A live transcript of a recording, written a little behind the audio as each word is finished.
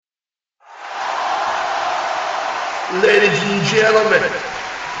Ladies and gentlemen,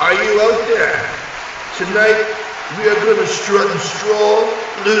 are you out there? Tonight, we are going to strut and stroll,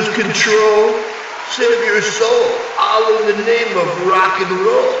 lose control, save your soul, all in the name of rock and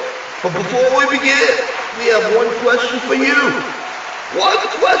roll. But before we begin, we have one question for you. One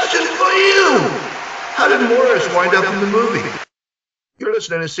question for you! How did Morris wind up in the movie? You're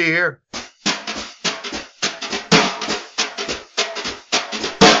listening to See Here.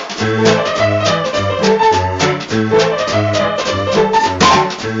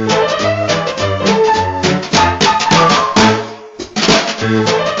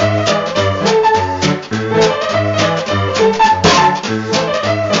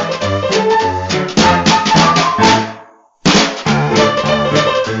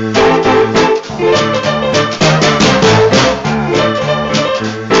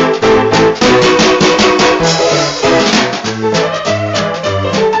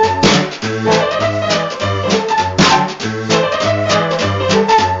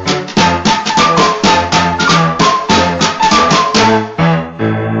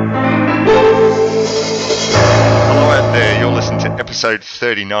 Episode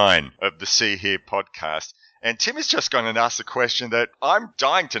 39 of the See Here podcast. And Tim has just gone and asked a question that I'm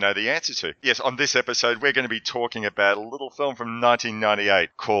dying to know the answer to. Yes, on this episode, we're going to be talking about a little film from 1998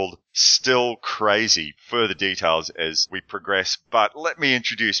 called Still Crazy. Further details as we progress. But let me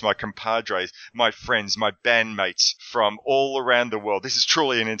introduce my compadres, my friends, my bandmates from all around the world. This is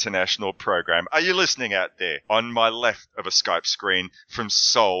truly an international program. Are you listening out there? On my left of a Skype screen from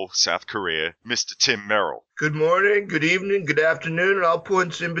Seoul, South Korea, Mr. Tim Merrill. Good morning, good evening, good afternoon, and all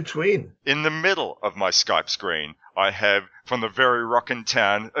points in between. In the middle of my Skype screen, I have, from the very rockin'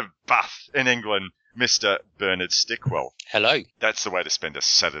 town of Bath in England, Mr. Bernard Stickwell. Hello. That's the way to spend a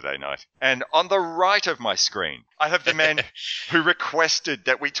Saturday night. And on the right of my screen, I have the man who requested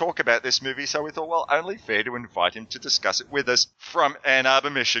that we talk about this movie, so we thought, well, only fair to invite him to discuss it with us from Ann Arbor,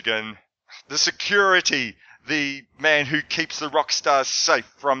 Michigan. The security, the man who keeps the rock stars safe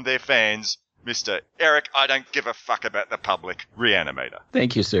from their fans, Mr. Eric, I don't give a fuck about the public, Reanimator.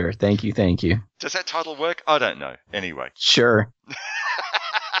 Thank you, sir. Thank you. Does that title work? I don't know. Anyway. Sure.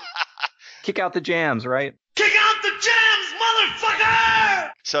 Kick out the jams, right? Kick out the jams, motherfucker!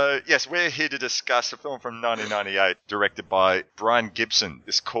 So, yes, we're here to discuss a film from 1998 directed by Brian Gibson.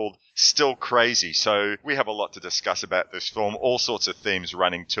 It's called Still Crazy. So we have a lot to discuss about this film, all sorts of themes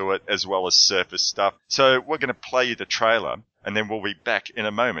running to it, as well as surface stuff. So we're going to play you the trailer, and then we'll be back in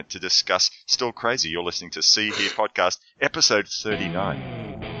a moment to discuss Still Crazy. You're listening to See Here Podcast, episode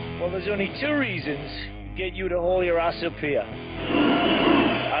 39. Well, there's only two reasons to get you to haul your ass up here.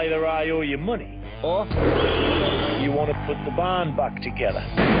 Either I owe you money, or you want to put the barn back together.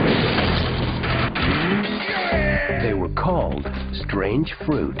 They were called Strange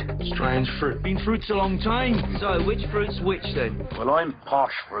Fruit. Strange Fruit. Been fruits a long time. So, which fruit's which then? Well, I'm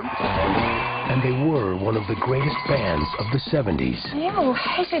Posh Fruit. And they were one of the greatest bands of the 70s. You all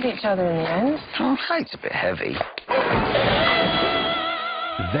hated each other in the end. Oh, hate's a bit heavy.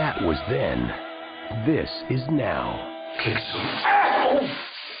 That was then. This is now.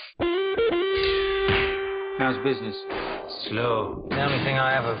 How's business? Slow. The only thing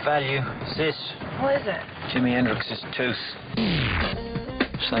I have of value is this. What is it? Jimi Hendrix's tooth.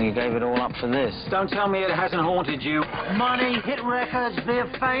 So you gave it all up for this. Don't tell me it hasn't haunted you. Money, hit records,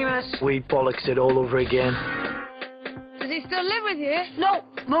 being famous. We bollocks it all over again. Does he still live with you? No,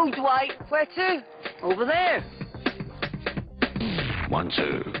 moved away. Where to? Over there. 1,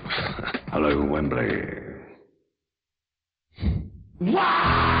 2. Hello, Wembley.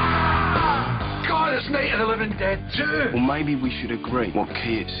 Wow! God, it's neat of the living dead, too. Well, maybe we should agree what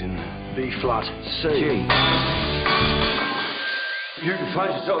key it's in. B flat. C. G. You can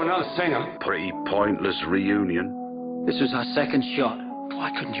find yourself another singer. Pretty pointless reunion. This was our second shot.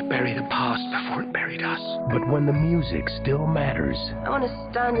 Why couldn't you bury the past before it buried us? But when the music still matters, I want to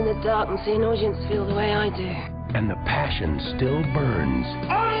stand in the dark and see an audience feel the way I do. and the passion still burns,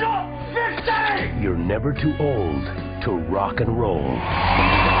 I'm not 50! you're never too old to rock and roll.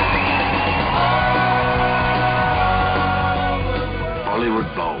 Hollywood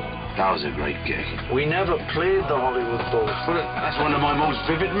Bowl. That was a great gig. We never played the Hollywood Bowl. Well, that's one of my most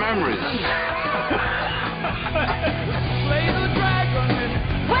vivid memories. Wait!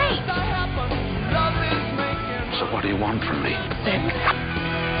 So what do you want from me?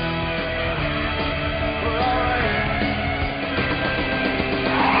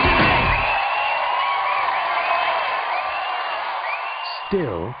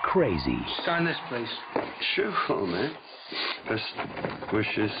 Still crazy. Sign this, please. Sure, man. Best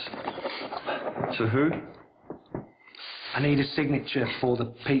wishes to who? I need a signature for the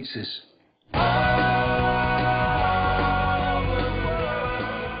pizzas.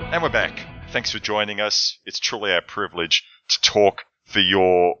 And we're back. Thanks for joining us. It's truly our privilege to talk for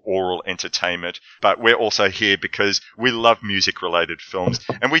your oral entertainment, but we're also here because we love music-related films,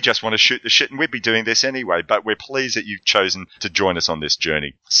 and we just want to shoot the shit, and we'd be doing this anyway, but we're pleased that you've chosen to join us on this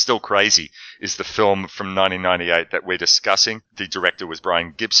journey. Still Crazy is the film from 1998 that we're discussing. The director was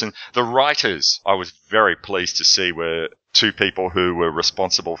Brian Gibson. The writers, I was very pleased to see, were two people who were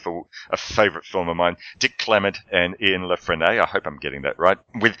responsible for a favourite film of mine, Dick Clement and Ian Le Frenay. I hope I'm getting that right.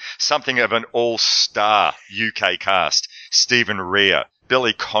 With something of an all-star UK cast. Stephen Rea,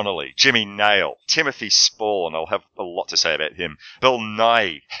 Billy Connolly, Jimmy Nail, Timothy Spall, and I'll have a lot to say about him, Bill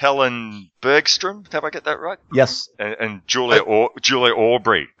Nighy, Helen Bergstrom, have I get that right? Yes. And Julia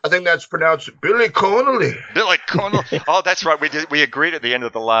Aubrey. I think that's pronounced Billy Connolly. Billy Connolly. Oh, that's right. We agreed at the end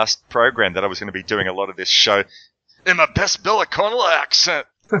of the last program that I was going to be doing a lot of this show in my best Billy Connolly accent.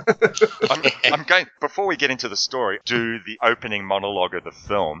 I'm going, before we get into the story, do the opening monologue of the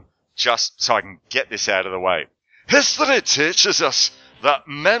film, just so I can get this out of the way. History teaches us that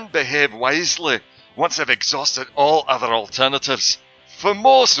men behave wisely once they've exhausted all other alternatives. For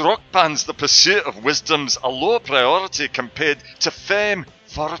most rock bands, the pursuit of wisdom's a low priority compared to fame,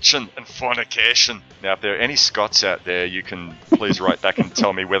 fortune, and fornication. Now, if there are any Scots out there, you can please write back and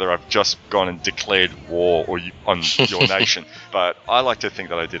tell me whether I've just gone and declared war on your nation. But I like to think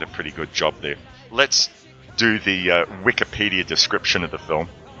that I did a pretty good job there. Let's do the Wikipedia description of the film,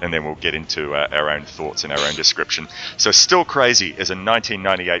 and then we'll get into our own thoughts and our own description. So Still Crazy is a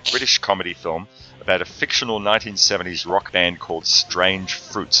 1998 British comedy film about a fictional 1970s rock band called Strange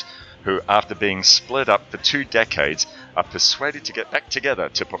Fruits, who, after being split up for 2 decades, are persuaded to get back together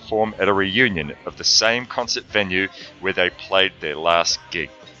to perform at a reunion of the same concert venue where they played their last gig.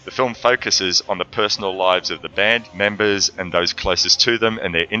 The film focuses on the personal lives of the band members and those closest to them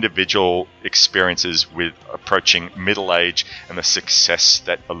and their individual experiences with approaching middle age and the success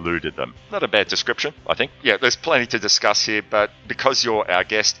that eluded them. Not a bad description, I think. Yeah, there's plenty to discuss here, but because you're our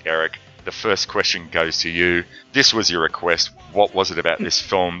guest, Eric, the first question goes to you. This was your request. What was it about this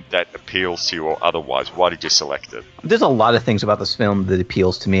film that appeals to you or otherwise? Why did you select it? There's a lot of things about this film that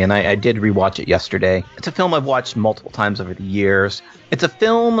appeals to me, and I did rewatch it yesterday. It's a film I've watched multiple times over the years. It's a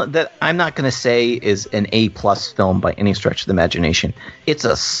film that I'm not going to say is an A-plus film by any stretch of the imagination. It's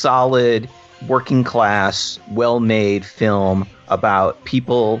a solid, working-class, well-made film about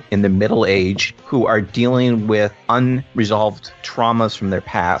people in the middle age who are dealing with unresolved traumas from their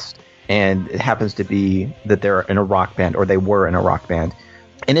past. And it happens to be that they're in a rock band, or they were in a rock band.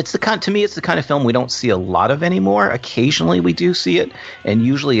 And it's the kind of film we don't see a lot of anymore. Occasionally we do see it, and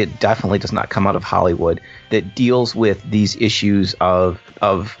usually it definitely does not come out of Hollywood, that deals with these issues of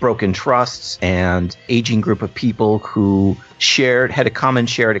broken trusts and aging group of people who had a common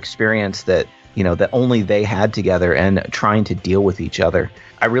shared experience that only they had together and trying to deal with each other.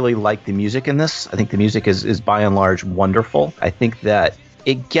 I really like the music in this. I think the music is by and large wonderful. I think that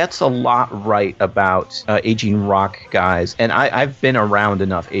it gets a lot right about aging rock guys. And I've been around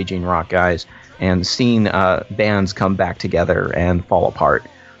enough aging rock guys and seen bands come back together and fall apart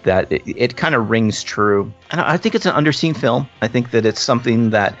that it kind of rings true. And I think it's an underseen film. I think that it's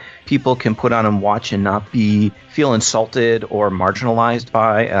something that people can put on and watch and not feel insulted or marginalized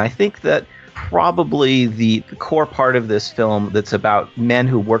by. And I think that probably the core part of this film that's about men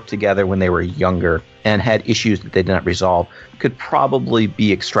who worked together when they were younger and had issues that they did not resolve could probably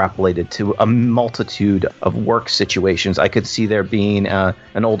be extrapolated to a multitude of work situations. I could see there being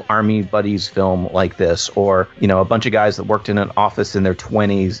an old Army buddies film like this, or a bunch of guys that worked in an office in their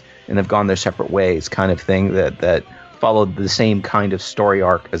 20s and have gone their separate ways kind of thing that followed the same kind of story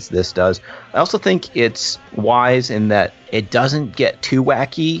arc as this does. I also think it's wise in that it doesn't get too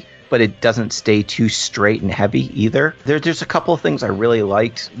wacky, but it doesn't stay too straight and heavy either. There's a couple of things I really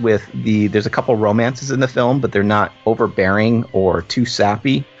liked there's a couple romances in the film, but they're not overbearing or too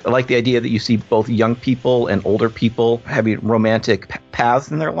sappy. I like the idea that you see both young people and older people having romantic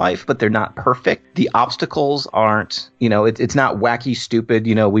paths in their life, but they're not perfect. The obstacles aren't, it's not wacky, stupid,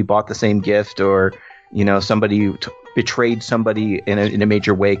 we bought the same gift, or, somebody betrayed somebody in a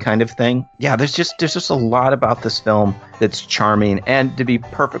major way kind of thing. Yeah, there's just a lot about this film that's charming. And to be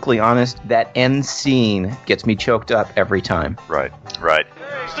perfectly honest, that end scene gets me choked up every time. Right.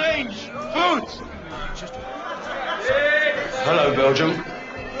 Strange Fruits! Hello, Belgium.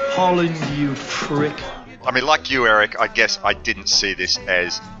 Holland, you prick. I mean, like you, Eric, I guess I didn't see this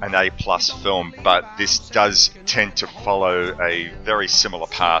as an A-plus film, but this does tend to follow a very similar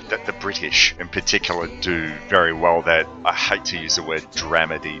path that the British in particular do very well. That I hate to use the word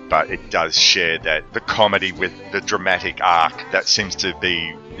dramedy, but it does share that the comedy with the dramatic arc that seems to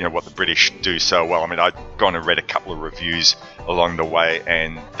be, what the British do so well. I mean, I'd gone and read a couple of reviews along the way,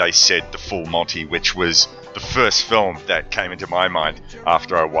 and they said The Full Monty, which was the first film that came into my mind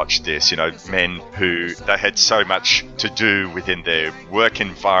after I watched this. Men who they had so much to do within their work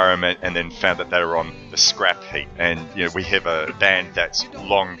environment, and then found that they were on the scrap heap. And we have a band that's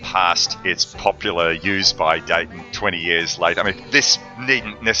long past its popular use-by date, and 20 years later. I mean, this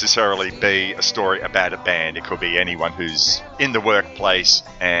needn't necessarily be a story about a band. It could be anyone who's in the workplace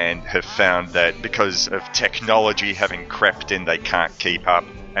and have found that because of technology having crept in, they can't keep up.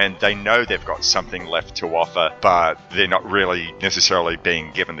 And they know they've got something left to offer, but they're not really necessarily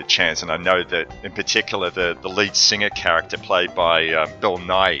being given the chance. And I know that, in particular, the lead singer character played by Bill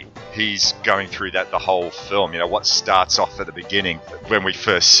Nighy, he's going through that the whole film. What starts off at the beginning, when we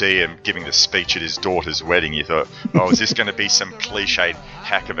first see him giving the speech at his daughter's wedding, you thought, oh, is this going to be some cliched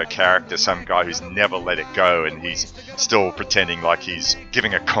hack of a character, some guy who's never let it go, and he's still pretending like he's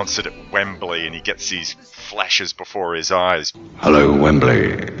giving a concert at Wembley, and he gets these flashes before his eyes. Hello,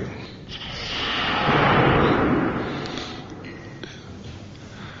 Wembley.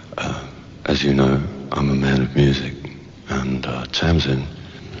 As you know, I'm a man of music, and Tamsin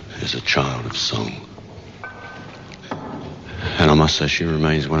is a child of song. And I must say she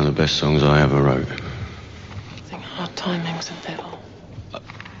remains one of the best songs I ever wrote. I think Hard Timing's a fiddle.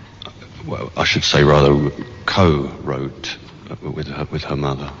 Well, I should say rather co-wrote with her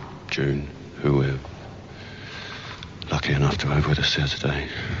mother, June, who we're lucky enough to have with us here today.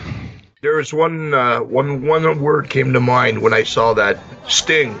 There was one word came to mind when I saw that: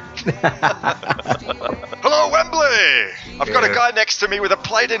 Sting. Hello, Wembley! I've got a guy next to me with a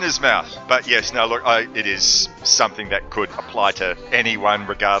plate in his mouth. But yes, no, look, it is something that could apply to anyone,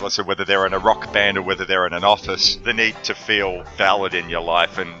 regardless of whether they're in a rock band or whether they're in an office. The need to feel valid in your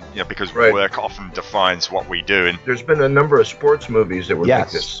life, and because work often defines what we do. And there's been a number of sports movies that were like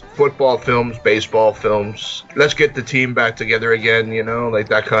this: football films, baseball films. Let's get the team back together again, like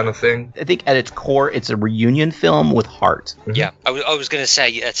that kind of thing. I think at its core, it's a reunion film with heart. Yeah, I was going to say,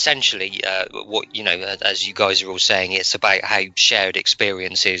 essentially, what as you guys are all saying, it's about how shared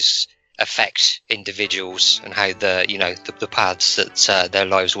experiences affect individuals and how the paths that their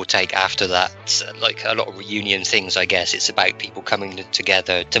lives will take after that. Like a lot of reunion things, I guess. It's about people coming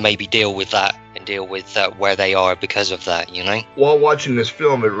together to maybe deal with that and deal with where they are because of that, While watching this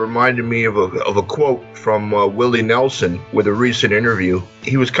film, it reminded me of a quote from Willie Nelson with a recent interview.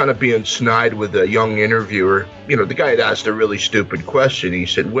 He was kind of being snide with a young interviewer. The guy had asked a really stupid question. He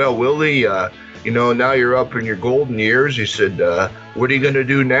said, well, Willie, now you're up in your golden years. He said, what are you going to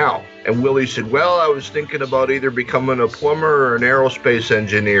do now? And Willie said, well, I was thinking about either becoming a plumber or an aerospace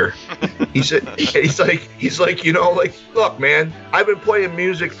engineer. He said, he's like, look, man, I've been playing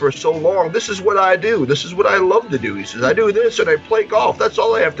music for so long. This is what I do. This is what I love to do. He says, I do this and I play golf. That's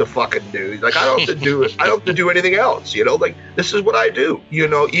all I have to fucking do. He's like, I don't have to do it. I don't have to do anything else. This is what I do.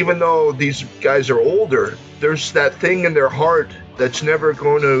 Even though these guys are older, there's that thing in their heart that's never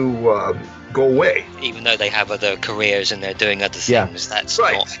going to go away. Even though they have other careers and they're doing other things, that's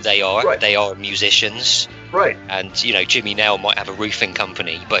not who they are. Right. They are musicians. Right. And, Jimmy Nail might have a roofing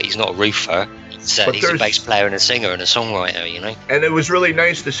company, but he's not a roofer. He's a bass player and a singer and a songwriter, And it was really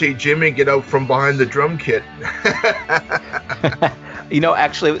nice to see Jimmy get out from behind the drum kit.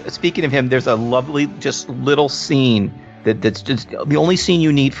 Actually, speaking of him, there's a lovely, just little scene that's just the only scene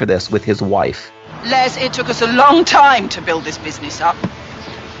you need for this with his wife. Les, it took us a long time to build this business up.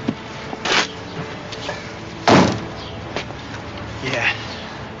 Yeah,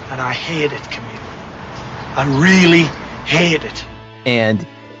 and I hate it, Camille. I really hate it. And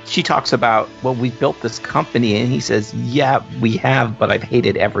she talks about, well, we built this company, and he says, yeah, we have, but I've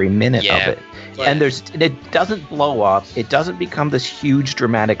hated every minute of it. Yeah. And it doesn't blow up. It doesn't become this huge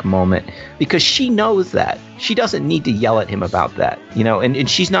dramatic moment because she knows that. She doesn't need to yell at him about that, and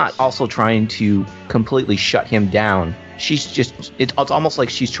she's not also trying to completely shut him down. She's just, it's almost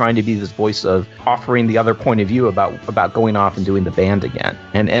like she's trying to be this voice of offering the other point of view about going off and doing the band again.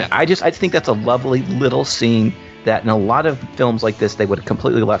 And I think that's a lovely little scene that in a lot of films like this, they would have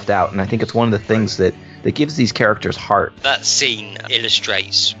completely left out. And I think it's one of the things that gives these characters heart. That scene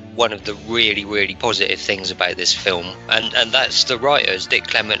illustrates one of the really, really positive things about this film, and that's the writers, Dick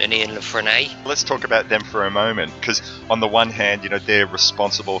Clement and Ian LaFrennay. Let's talk about them for a moment, because on the one hand, they're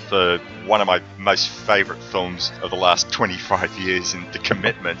responsible for one of my most favourite films of the last 25 years in The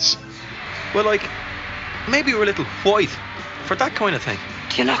Commitments. Well, Maybe we're a little white for that kind of thing.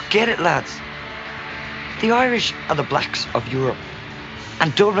 Do you not get it, lads? The Irish are the blacks of Europe,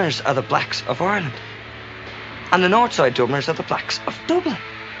 and Dubliners are the blacks of Ireland, and the Northside Dubliners are the blacks of Dublin.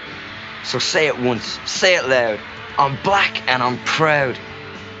 So say it once, say it loud. I'm black and I'm proud.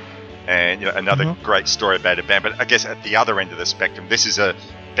 And another great story about a band, but I guess at the other end of the spectrum, this is a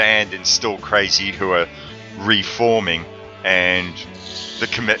band in Still Crazy who are reforming, and The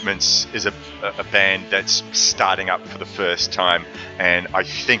Commitments is a band that's starting up for the first time, and I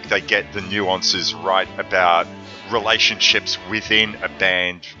think they get the nuances right about relationships within a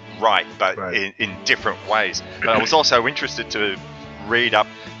band right, but in different ways. But I was also interested to read up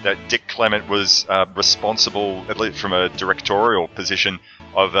that Dick Clement was responsible, at least from a directorial position,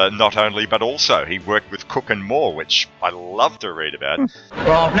 of not only but also he worked with Cook and Moore, which I love to read about.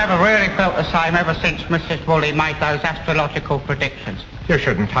 Well, I've never really felt the same ever since Mrs. Woolley made those astrological predictions. You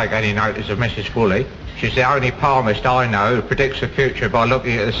shouldn't take any notice of Mrs. Woolley. She's the only palmist I know who predicts the future by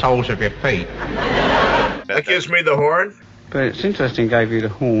looking at the soles of your feet. That gives me the horn. But it's interesting gave you the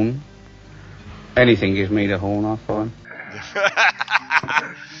horn. Anything gives me the horn, I find.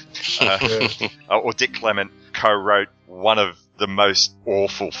 Or Dick Clement co-wrote one of the most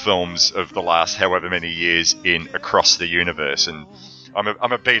awful films of the last however many years in Across the Universe, and I'm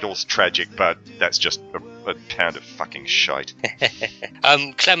a Beatles tragic, but that's just a pound of fucking shite.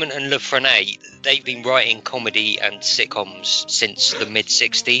 Clement and LaFrenney, they've been writing comedy and sitcoms since the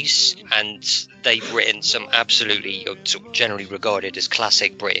mid-60s, and they've written some absolutely generally regarded as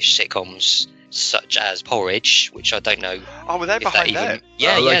classic British sitcoms, such as Porridge, which I don't know. Oh, were they behind that?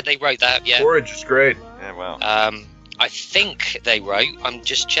 Yeah, they wrote that. Yeah, Porridge is great. Yeah, wow. I think they wrote, I'm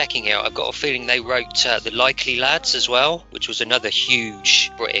just checking here, I've got a feeling they wrote The Likely Lads as well, which was another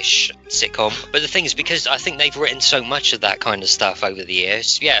huge British sitcom. But the thing is, because I think they've written so much of that kind of stuff over the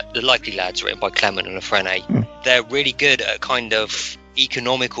years, yeah, The Likely Lads, written by Clement and LaFrenney, they're really good at kind of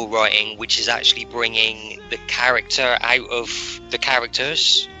economical writing, which is actually bringing the character out of the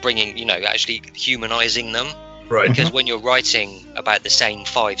characters, bringing, actually humanizing them. Right. Because when you're writing about the same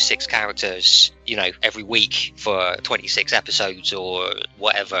 5-6 characters, every week for 26 episodes or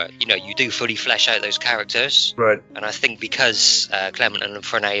whatever, you do fully flesh out those characters. Right. And I think because Clement and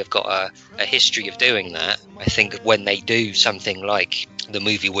LaFrenney have got a history of doing that, I think when they do something like the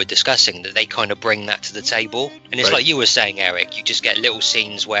movie we're discussing, that they kind of bring that to the table. And it's like you were saying, Eric, you just get little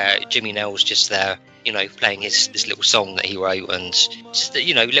scenes where Jimmy Nail's just there, playing this little song that he wrote, and just,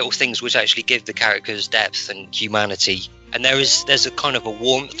 little things which actually give the characters depth and humanity. And there's a kind of a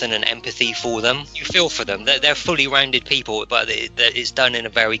warmth and an empathy for them. You feel for them. They're fully rounded people, but it's done in a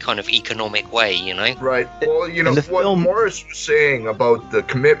very kind of economic way, Right. Well, what Morris was saying about The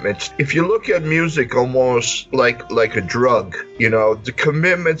Commitments, if you look at music almost like a drug, The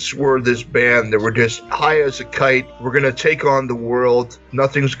Commitments were this band that were just high as a kite. We're going to take on the world.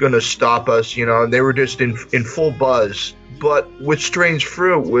 Nothing's going to stop us, and they were just in full buzz. But with Strange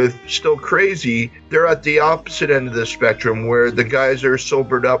Fruit, with Still Crazy, they're at the opposite end of the spectrum, where the guys are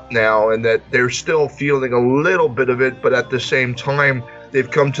sobered up now and that they're still feeling a little bit of it, but at the same time, they've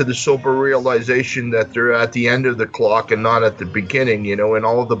come to the sober realization that they're at the end of the clock and not at the beginning, and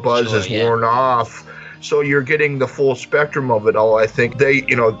all the buzz is worn off. So you're getting the full spectrum of it all. I think they,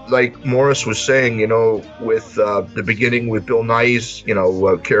 like Morris was saying, with the beginning with Bill Nighy's,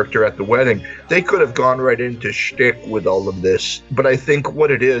 character at the wedding, they could have gone right into shtick with all of this. But I think what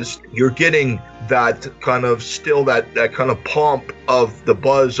it is, you're getting that kind of still that kind of pomp of the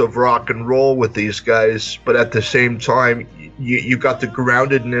buzz of rock and roll with these guys. But at the same time, you got the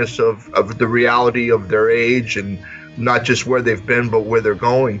groundedness of the reality of their age and not just where they've been, but where they're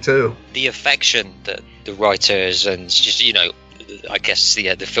going too. The affection that the writers and just, I guess the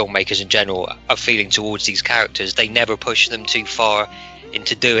filmmakers in general are feeling towards these characters, they never push them too far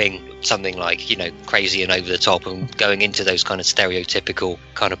into doing something like, crazy and over the top and going into those kind of stereotypical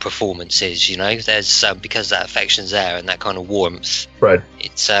kind of performances, there's because that affection's there and that kind of warmth. Right.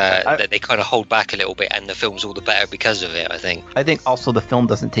 It's that they kind of hold back a little bit, and the film's all the better because of it, I think. I think also the film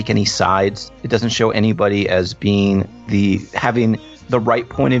doesn't take any sides. It doesn't show anybody as being having the right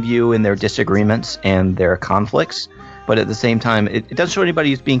point of view in their disagreements and their conflicts. But at the same time, it doesn't show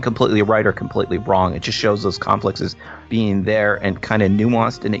anybody as being completely right or completely wrong. It just shows those conflicts as being there and kind of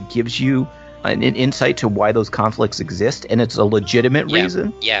nuanced, and it gives you an insight to why those conflicts exist, and it's a legitimate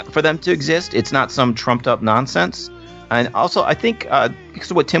reason for them to exist. It's not some trumped up nonsense. And also, I think,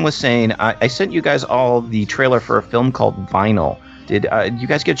 because of what Tim was saying, I sent you guys all the trailer for a film called Vinyl. Did you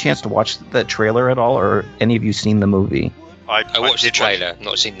guys get a chance to watch that trailer at all, or any of you seen the movie? I watched the trailer,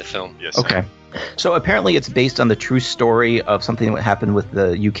 not seen the film. Yes. Okay. So apparently it's based on the true story of something that happened with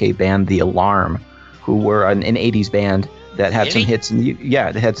the UK band The Alarm. who were an 80s band that had some hits in the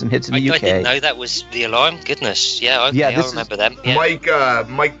they had some hits in the UK. I didn't know that was The Alarm. Goodness, I remember them. Yeah.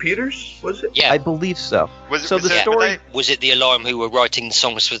 Mike Peters, was it? Yeah, I believe so. Was it The Alarm who were writing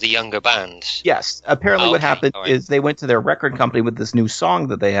songs for the younger band? Yes. Apparently, what happened is they went to their record company with this new song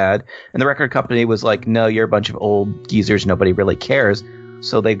that they had, and the record company was like, "No, you're a bunch of old geezers. Nobody really cares."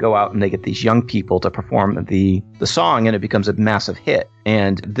 So they go out and they get these young people to perform the song, and it becomes a massive hit.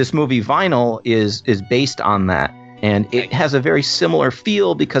 And this movie Vinyl is based on that. And it has a very similar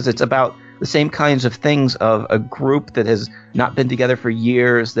feel because it's about the same kinds of things of a group that has not been together for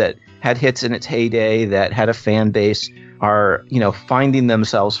years, that had hits in its heyday, that had a fan base, are, finding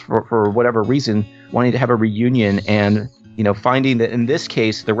themselves for whatever reason, wanting to have a reunion and, finding that in this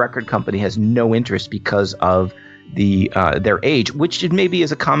case, the record company has no interest because of their age, which maybe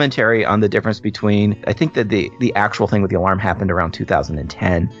is a commentary on the difference between, I think that the actual thing with The Alarm happened around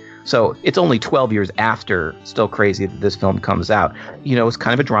 2010. So it's only 12 years after Still Crazy that this film comes out. It's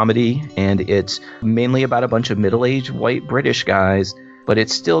kind of a dramedy, and it's mainly about a bunch of middle-aged white British guys, but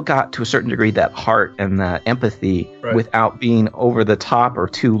it's still got to a certain degree that heart and that empathy without being over the top or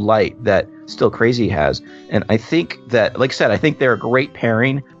too light that Still Crazy has. And I think that, like I said, I think they're a great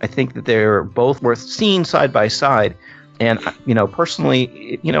pairing. I think that they're both worth seeing side by side. And,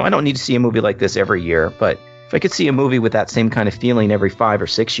 personally, I don't need to see a movie like this every year, but if I could see a movie with that same kind of feeling every 5 or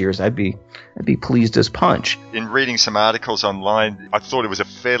 6 years, I'd be pleased as punch. In reading some articles online, I thought it was a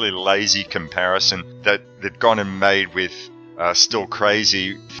fairly lazy comparison that they've gone and made with Still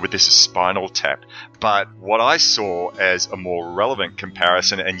Crazy with this Spinal Tap. But what I saw as a more relevant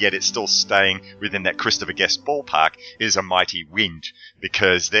comparison, and yet it's still staying within that Christopher Guest ballpark, is A Mighty Wind,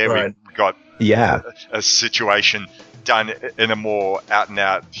 because there we've got a situation done in a more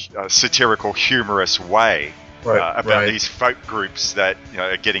out-and-out satirical, humorous way about these folk groups that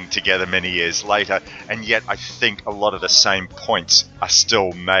are getting together many years later, and yet I think a lot of the same points are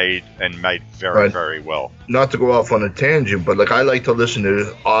still made very, very well. Not to go off on a tangent, but I like to listen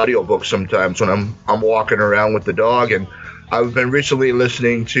to audiobooks sometimes when I'm walking around with the dog, and I've been recently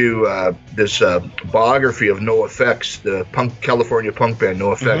listening to this biography of NoFX, the California punk band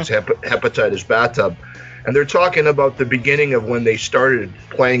NoFX, Hepatitis Bathtub. And they're talking about the beginning of when they started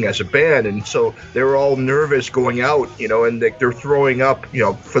playing as a band. And so they were all nervous going out, and they're throwing up,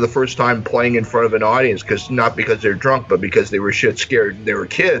 for the first time playing in front of an audience, not because they're drunk, but because they were shit scared. They were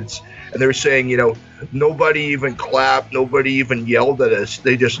kids. And they were saying, nobody even clapped, nobody even yelled at us.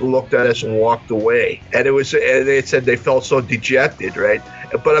 They just looked at us and walked away. And they said they felt so dejected, right?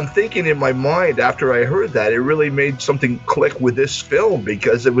 But I'm thinking in my mind, after I heard that, it really made something click with this film,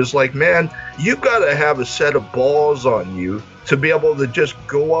 because it was like, man, you got to have a set of balls on you to be able to just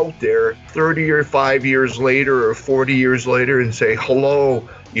go out there 30 or 5 years later or 40 years later and say, hello,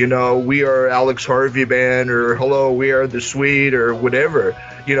 we are Alex Harvey Band, or hello, we are The Sweet, or whatever.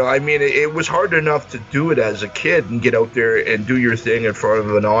 It was hard enough to do it as a kid and get out there and do your thing in front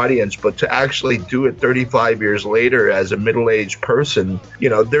of an audience, but to actually do it 35 years later as a middle-aged person,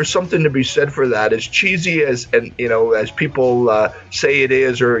 there's something to be said for that. As cheesy as people say it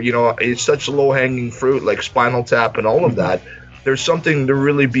is, or, it's such low-hanging fruit like Spinal Tap and all of that. There's something to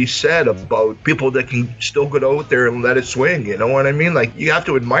really be said about people that can still get out there and let it swing. You know what I mean? You have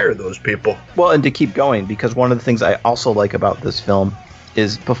to admire those people. Well, and to keep going, because one of the things I also like about this film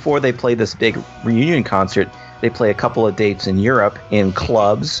is before they play this big reunion concert, they play a couple of dates in Europe in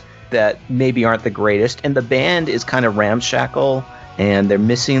clubs that maybe aren't the greatest, and the band is kind of ramshackle, and they're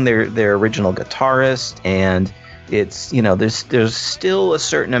missing their original guitarist, and it's, there's still a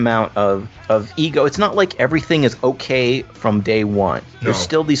certain amount of ego. It's not like everything is okay from day one. No. There's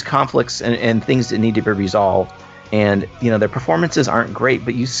still these conflicts and things that need to be resolved, and their performances aren't great,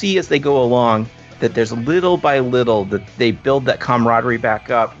 but you see as they go along that there's little by little that they build that camaraderie back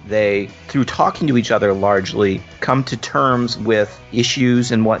up. They, through talking to each other largely, come to terms with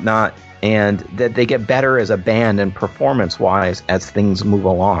issues and whatnot, and that they get better as a band and performance-wise as things move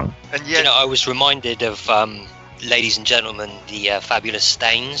along. And yet, I was reminded of Ladies and Gentlemen, the Fabulous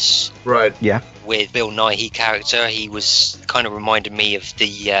Stains. Right. Yeah. With Bill Nighy character. He was kind of reminded me of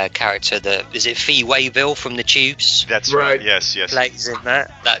the character that, is it Fee Waybill from The Tubes? That's right. Yes. Plays in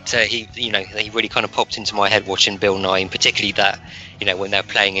that. That he really kind of popped into my head watching Bill Nighy, and particularly that when they're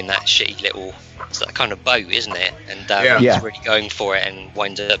playing in that shitty little, it's that kind of boat, isn't it? And he's really going for it and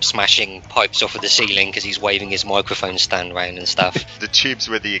winds up smashing pipes off of the ceiling because he's waving his microphone stand around and stuff. The Tubes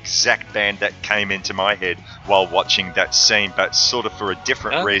were the exact band that came into my head while watching that scene, but sort of for a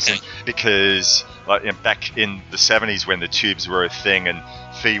different reason, because back in the 70s when the Tubes were a thing and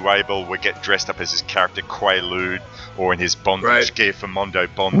Fee Waybill would get dressed up as his character Quaalude, or in his bondage gear for Mondo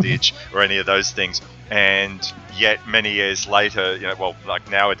Bondage, or any of those things. And yet many years later, like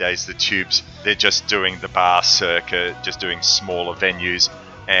nowadays, the Tubes, they're just doing the bar circuit, just doing smaller venues,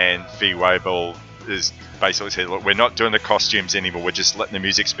 and Fee Waybill is basically said, look, we're not doing the costumes anymore, we're just letting the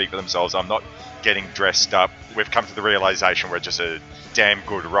music speak for themselves, I'm not getting dressed up, we've come to the realization we're just a damn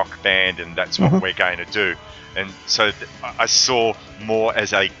good rock band and that's what we're going to do. And so I saw more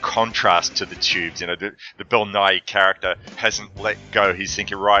as a contrast to the Tubes. The Bill Nighy character hasn't let go. He's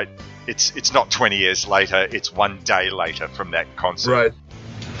thinking, right, it's not 20 years later, it's one day later from that concert. Right.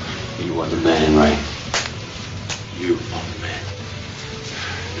 You are the man, Ray. You are the man.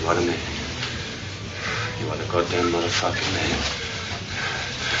 You are the man. You are the goddamn motherfucking man.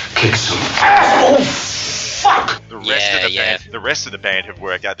 Kick some ass! Oh, fuck! The rest of the band have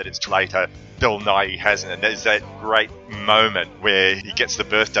worked out that it's later. Bill Nighy hasn't, and there's that great moment where he gets the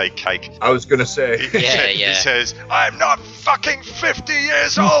birthday cake. I was gonna say, he says, "I'm not fucking 50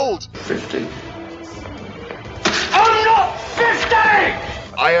 years old." 50. I'm not 50.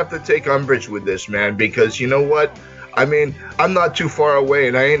 I have to take umbrage with this, man, because you know what? I mean, I'm not too far away,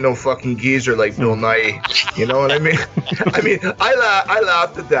 and I ain't no fucking geezer like Bill Nighy. You know what I mean? I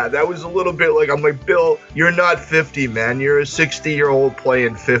laughed at that. That was a little bit like, I'm like, Bill, you're not 50, man. You're a 60-year-old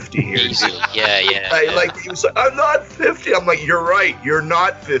playing 50 here. Like, he was like, I'm not 50. I'm like, you're right. You're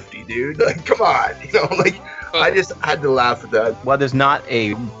not 50, dude. Like, come on. I just had to laugh at that. Well, there's not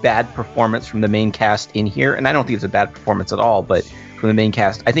a bad performance from the main cast in here, and I don't think it's a bad performance at all, but from the main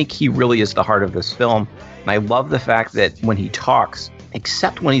cast, I think he really is the heart of this film. And I love the fact that when he talks,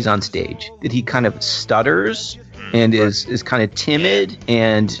 except when he's on stage, that he kind of stutters and is kind of timid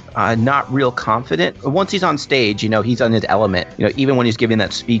and not real confident. Once he's on stage, he's on his element. Even when he's giving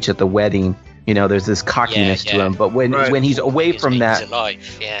that speech at the wedding, there's this cockiness to him. But when he's away from that,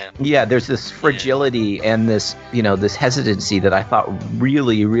 there's this fragility and this, this hesitancy that I thought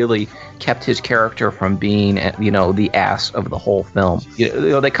really, really kept his character from being, the ass of the whole film.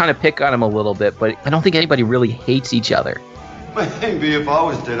 They kind of pick on him a little bit, but I don't think anybody really hates each other. Maybe if I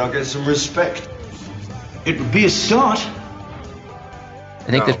was dead, I'll get some respect. It would be a start. I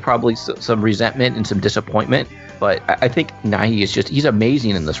think there's probably some resentment and some disappointment. But I think Nighy is he's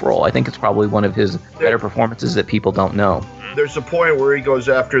amazing in this role. I think it's probably one of his better performances that people don't know. There's a point where he goes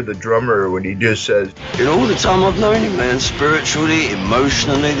after the drummer when he just says, in all the time I've known you, man, spiritually,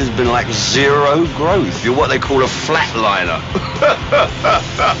 emotionally, there's been like zero growth. You're what they call a flatliner.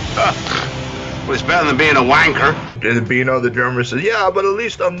 Well, it's better than being a wanker. And Bino, the drummer, says, yeah, but at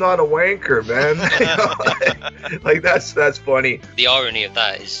least I'm not a wanker, man. Like, that's funny. The irony of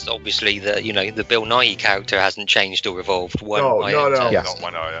that is obviously that, the Bill Nighy character hasn't changed or evolved one iota. Yes. Not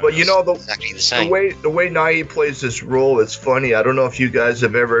one iota. But exactly the same. The way Nighy plays this role, it's funny. I don't know if you guys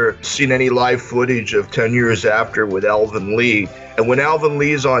have ever seen any live footage of 10 Years After with Alvin Lee. And when Alvin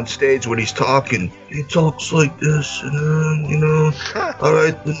Lee's on stage, when he's talking, he talks like this, all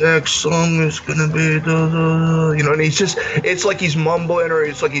right, the next song is gonna be and he's just, it's like he's mumbling or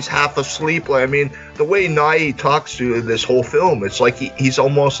it's like he's half asleep. Like, I mean, the way Nighy talks to this whole film, it's like he's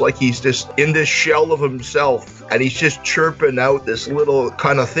almost like he's just in this shell of himself, and he's just chirping out this little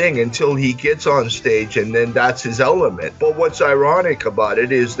kind of thing until he gets on stage, and then that's his element. But what's ironic about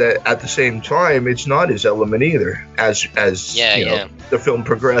it is that at the same time, it's not his element either, as the film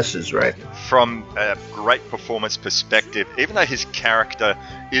progresses, right? From a great performance perspective, even though his character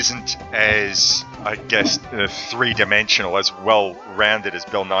isn't as, I guess, three-dimensional, as well-rounded as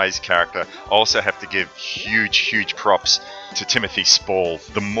Bill Nighy's character, I also have to give huge props to Timothy Spall.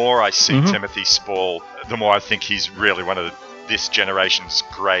 The more I see Timothy Spall, the more I think he's really one of this generation's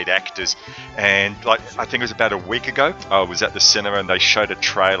great actors. And I think it was about a week ago, I was at the cinema and they showed a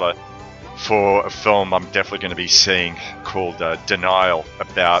trailer for a film I'm definitely going to be seeing called Denial,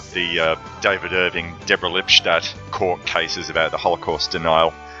 about the David Irving, Deborah Lipstadt court cases about the Holocaust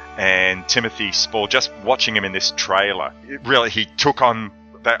denial. And Timothy Spall, just watching him in this trailer, he took on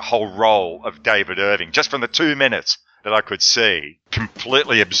that whole role of David Irving just from the 2 minutes that I could see,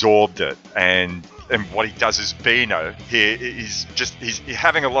 completely absorbed it, and what he does as Beano here is just, he's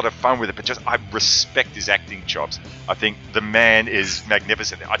having a lot of fun with it, but just, I respect his acting chops. I think the man is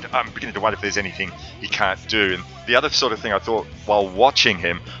magnificent. I'm beginning to wonder if there's anything he can't do. And the other sort of thing I thought while watching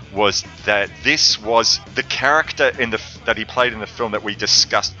him was that this was the character that he played in the film that we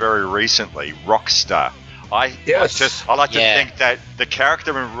discussed very recently, Rockstar. I like to think that the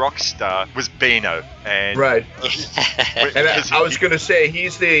character in Rockstar was Beano, and right. And I was going to say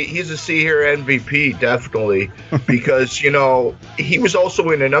he's a See Here MVP definitely, because he was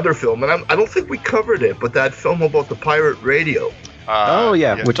also in another film, and I don't think we covered it, but that film about the pirate radio.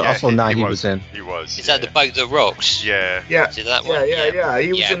 Which he was in. He was. Is that the boat that rocks? Yeah. Is it that one? Yeah.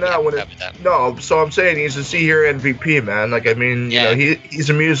 He was in that one. No, so I'm saying he's a See Here MVP, man. Like, I mean, he's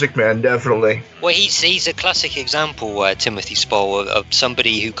a music man, definitely. Well, he's a classic example, Timothy Spall, of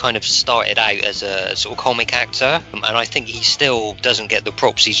somebody who kind of started out as a sort of comic actor, and I think he still doesn't get the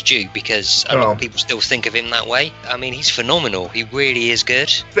props he's due, because a lot of people still think of him that way. I mean, he's phenomenal. He really is good.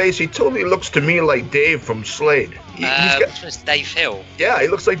 Face, he totally looks to me like Dave from Slade. Dave Hill. Yeah, he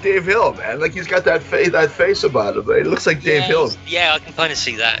looks like Dave Hill, man. Like, he's got that face about him. He looks like Dave Hill. Yeah, I can kind of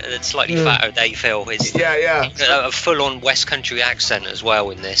see that. It's slightly fatter Dave Hill. He's a full-on West Country accent as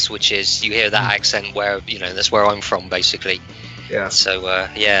well in this, which is, you hear that accent where, that's where I'm from, basically. Yeah. So,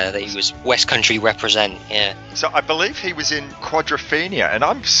 he was West Country represent, yeah. So I believe he was in Quadrophenia, and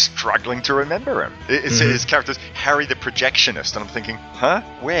I'm struggling to remember him. His character's Harry the Projectionist, and I'm thinking, huh?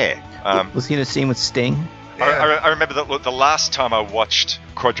 Where? Was he in a scene with Sting? I remember that the last time I watched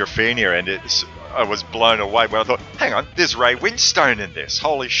Quadrophenia, and I was blown away when I thought, hang on, there's Ray Winstone in this.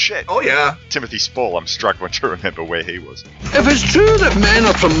 Holy shit. Oh, yeah. Timothy Spall, I'm struggling to remember where he was. If it's true that men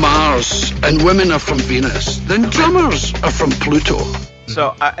are from Mars and women are from Venus, then drummers are from Pluto.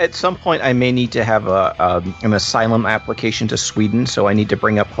 So at some point I may need to have an asylum application to Sweden, so I need to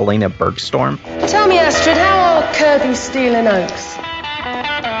bring up Helena Bergstorm. Tell me, Astrid, how are Kirby, Steele and Oaks?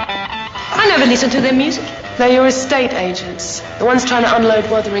 I never listened to their music. They're your estate agents. The ones trying to unload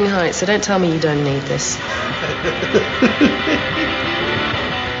Wuthering Heights, so don't tell me you don't need this.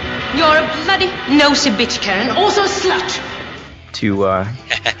 You're a bloody nosy bitch, Karen. Also a slut.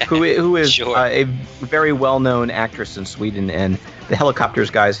 Who is a very well-known actress in Sweden, and the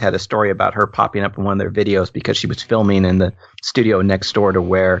Helicopters guys had a story about her popping up in one of their videos because she was filming in the studio next door to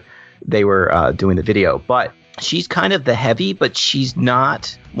where they were doing the video. But she's kind of the heavy, but she's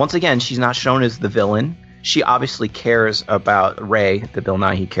not, once again, she's not shown as the villain. She obviously cares about Ray, the Bill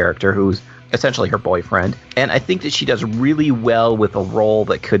Nighy character, who's essentially her boyfriend. And I think that she does really well with a role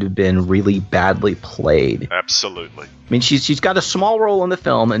that could have been really badly played. Absolutely. I mean, she's got a small role in the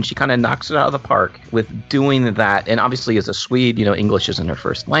film, and she kind of knocks it out of the park with doing that. And obviously, as a Swede, English isn't her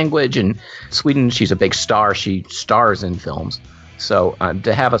first language. And Sweden, she's a big star. She stars in films. So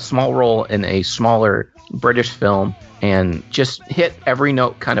to have a small role in a smaller British film and just hit every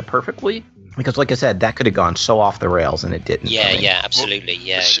note kind of perfectly, because like I said, that could have gone so off the rails, and it didn't. Yeah, absolutely.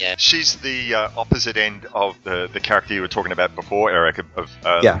 Yeah. She's the opposite end of the character you were talking about before, Eric,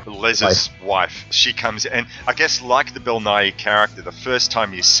 of Les's wife. She comes in, and I guess like the Bill Nighy character, the first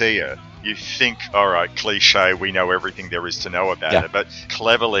time you see her, you think, all right, cliche, we know everything there is to know about it. But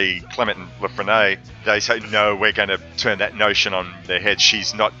cleverly, Clement and LaFreniere, they say, no, we're going to turn that notion on their head.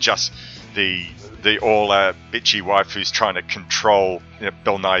 She's not just the all bitchy wife who's trying to control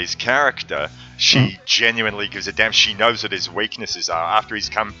Bill Nighy's character. She genuinely gives a damn. She knows what his weaknesses are after he's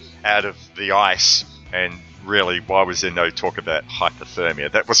come out of the ice. And really, why was there no talk about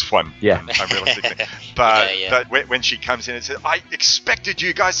hypothermia? That was one unrealistic thing. But when she comes in and says, I expected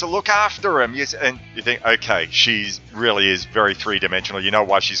you guys to look after him. Yes, and you think, okay, she really is very three-dimensional. You know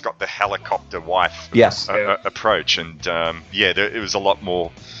why she's got the helicopter wife approach. And it was a lot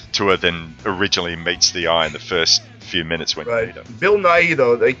more to her than originally meets the eye in the first few minutes when you meet her. Bill Nighy,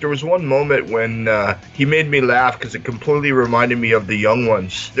 though, there was one moment when he made me laugh because it completely reminded me of The Young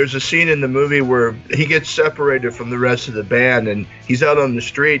Ones. There's a scene in the movie where he gets separated from the rest of the band, and he's out on the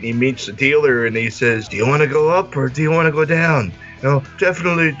street and he meets the dealer and he says, do you want to go up or do you want to go down?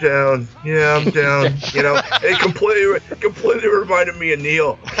 Definitely down. Yeah, I'm down. It completely reminded me of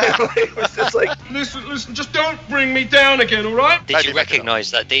Neil. It was just like, listen, just don't bring me down again, all right? Did you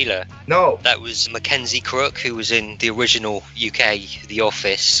recognise that dealer? No. That was Mackenzie Crook, who was in the original UK The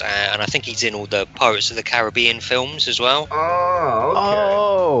Office, and I think he's in all the Pirates of the Caribbean films as well. Oh, okay.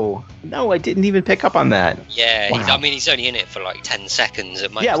 Oh, No, I didn't even pick up on that. Yeah, Wow. he's only in it for like 10 seconds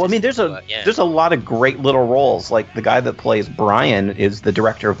at most. Yeah, well, I mean, there's a lot of great little roles. Like the guy that plays Brian is the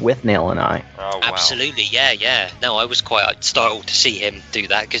director of With Nail and I. Oh, wow. Absolutely, yeah. No, I was quite startled to see him do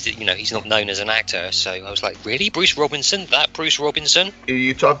that because he's not known as an actor. So I was like, really, Bruce Robinson? That Bruce Robinson?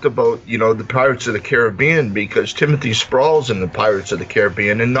 You talked about, the Pirates of the Caribbean, because Timothy Spall's in the Pirates of the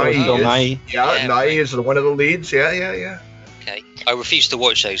Caribbean, and Nighy is one of the leads. Yeah. Okay. I refuse to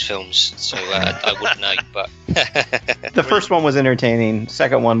watch those films, so I wouldn't know. But The first one was entertaining.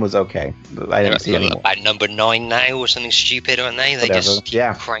 Second one was okay. I didn't see any more. At number 9 now or something stupid, aren't they? They just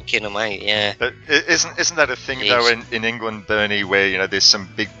keep cranking them out. Yeah. But isn't that a thing though in England, Bernie, where there's some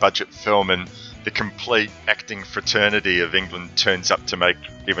big budget film and the complete acting fraternity of England turns up to make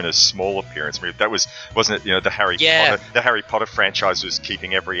even a small appearance? I mean, that wasn't it? The Harry Potter franchise was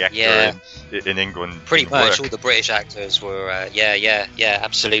keeping every actor in England. Pretty much all the British actors were.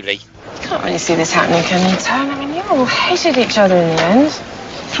 Absolutely. You can't really see this happening, can you, Tone? I mean, you all hated each other in the end.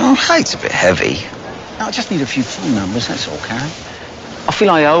 Oh, hate's a bit heavy. No, I just need a few phone numbers, that's all, Karen. I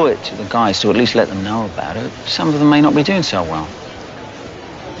feel I owe it to the guys to at least let them know about it. Some of them may not be doing so well.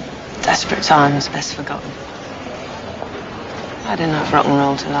 Desperate times, best forgotten. I had enough rock and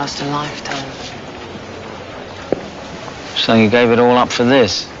roll to last a lifetime. So you gave it all up for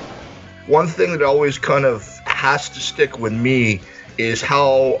this? One thing that always kind of has to stick with me is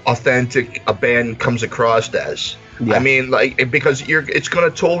how authentic a band comes across as. Yeah. I mean, because it's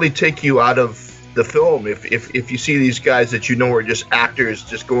going to totally take you out of the film if you see these guys that are just actors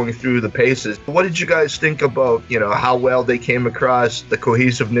just going through the paces. What did you guys think about how well they came across, the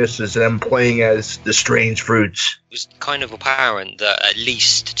cohesiveness as them playing as the Strange Fruits? It was kind of apparent that at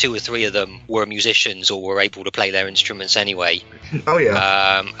least 2 or 3 of them were musicians or were able to play their instruments anyway. Oh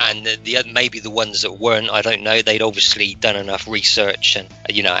yeah. And maybe the ones that weren't, I don't know. They'd obviously done enough research and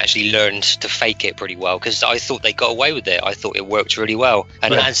actually learned to fake it pretty well, because I thought they got away with it. I thought it worked really well.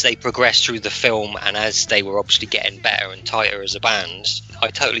 And as they progressed through the film and as they were obviously getting better and tighter as a band, I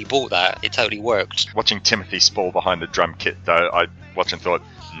totally bought that. It totally worked. Watching Timothy Spall behind the drum kit, though, I watched and thought,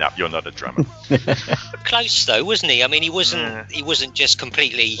 no, you're not a drummer. Close though, wasn't he? I mean, he wasn't just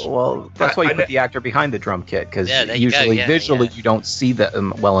completely. Well, that's why you put the actor behind the drum kit, because usually visually you don't see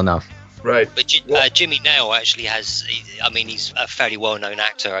them well enough. Right. But Jimmy Nail actually has. I mean, he's a fairly well-known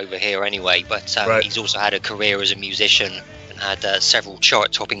actor over here anyway. But he's also had a career as a musician and had several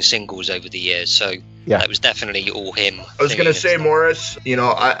chart-topping singles over the years. So that was definitely all him. I was going to say, Morris,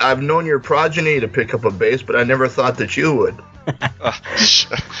 I've known your progeny to pick up a bass, but I never thought that you would.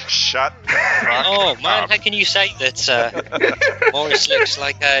 Shut Oh man, how can you say that Morris looks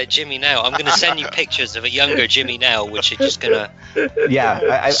like Jimmy Nail? I'm going to send you pictures of a younger Jimmy Nail, which are just going to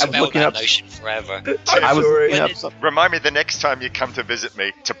I'm looking that up notion forever. I was looking up Remind me the next time you come to visit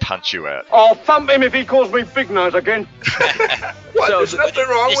me to punch you out. I'll thump him if he calls me Big Nose again. There's nothing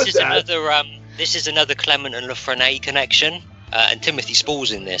wrong with that. This is another Clement and LaFrennay connection. And Timothy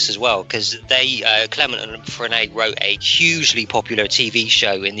Spall's in this as well, because Clement and LaFrennay wrote a hugely popular TV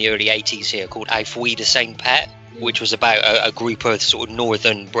show in the early 80s here called Auf Wiedersehen Pet, which was about a group of sort of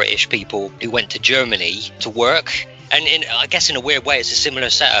northern British people who went to Germany to work. And I guess in a weird way, it's a similar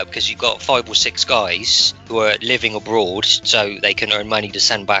setup, because you've got 5 or 6 guys who are living abroad so they can earn money to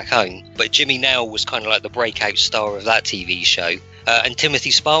send back home. But Jimmy Nail was kind of like the breakout star of that TV show. And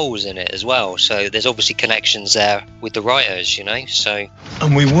Timothy Spall was in it as well. So there's obviously connections there with the writers, so...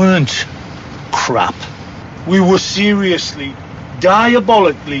 And we weren't crap. We were seriously,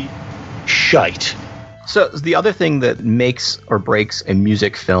 diabolically shite. So the other thing that makes or breaks a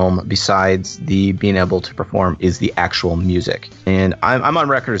music film, besides the being able to perform, is the actual music. And I'm on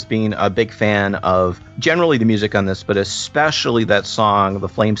record as being a big fan of generally the music on this, but especially that song, The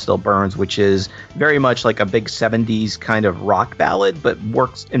Flame Still Burns, which is very much like a big 70s kind of rock ballad, but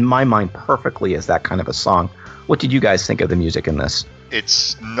works in my mind perfectly as that kind of a song. What did you guys think of the music in this?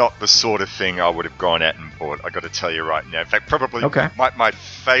 It's not the sort of thing I would have gone out and bought, I got to tell you right now. In fact, probably my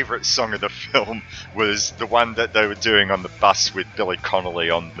favourite song of the film was the one that they were doing on the bus with Billy Connolly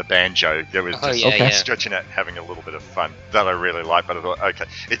on the banjo. There was stretching out and having a little bit of fun. That I really liked, but I thought, okay,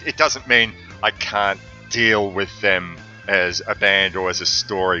 it doesn't mean I can't deal with them as a band or as a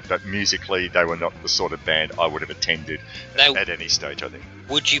story, but musically they were not the sort of band I would have attended at any stage, I think.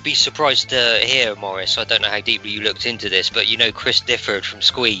 Would you be surprised to hear, Morris, I don't know how deeply you looked into this, but Chris Difford from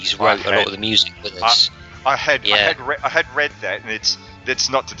Squeeze wrote a lot of the music with us. I had read that, and that's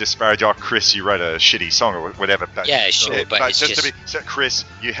not to disparage, Chris, you wrote a shitty song or whatever. But, yeah, sure, but it's just to be, so Chris,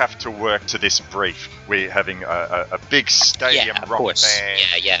 you have to work to this brief. We're having a big stadium rock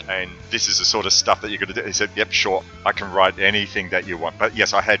band, and this is the sort of stuff that you're going to do. He said, "Yep, sure, I can write anything that you want." But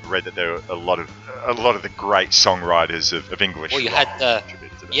yes, I had read that there were a lot of the great songwriters of English. Well, you rock had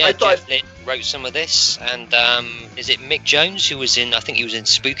Jeff Lynne wrote some of this, and is it Mick Jones who was in? I think he was in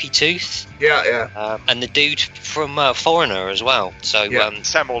Spooky Tooth. Yeah. And the dude from Foreigner as well. So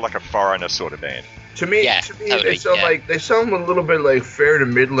sound more like a Foreigner sort of band. To me, totally, they sound a little bit like fair to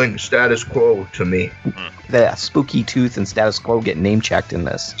middling Status Quo to me. The Spooky Tooth and Status Quo get name checked in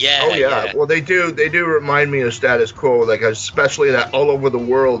this. Yeah. Oh yeah. Well, they do remind me of Status Quo, like especially that All Over the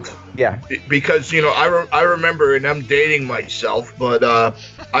World. Yeah. Because I remember, and I'm dating myself, but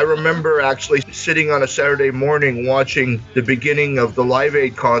I remember actually sitting on a Saturday morning watching the beginning of the Live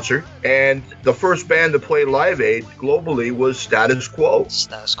Aid concert, and the first band to play Live Aid globally was Status Quo.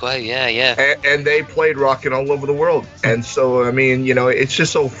 Status Quo, yeah. And they played Rockin' All Over the World. And so, I mean, it's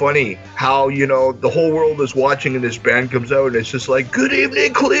just so funny how, the whole world is watching and this band comes out and it's just like, "Good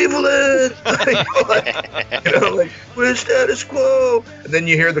evening, Cleveland!" like, "We're Status Quo!" And then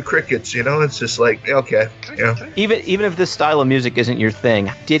you hear the crickets, it's just like, okay. Even if this style of music isn't your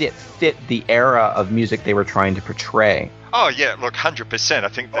thing, did it fit the era of music they were trying to portray? Oh, yeah, look, 100%. I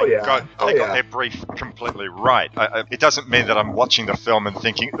think they got their brief completely right. It doesn't mean that I'm watching the film and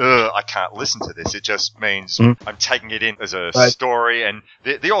thinking, I can't listen to this. It just means I'm taking it in as a story, and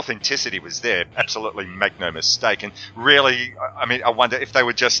the authenticity was there. Absolutely, make no mistake. And really, I mean, I wonder if they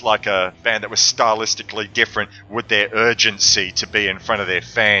were just like a band that was stylistically different, would their urgency to be in front of their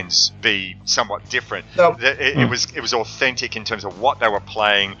fans be somewhat different? No. It was authentic in terms of what they were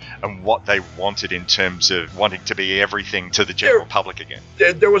playing and what they wanted in terms of wanting to be everything to the general public again.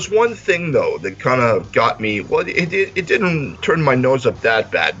 There was one thing though that kind of got me. Well, it didn't turn my nose up that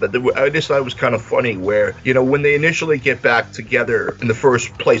bad, but I just thought it was kind of funny where when they initially get back together in the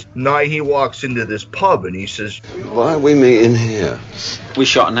first place, Nighy walks into this pub and he says, "Why are we meeting here?" We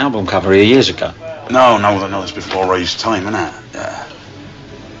shot an album cover here years ago. No, it's before Ray's time, innit?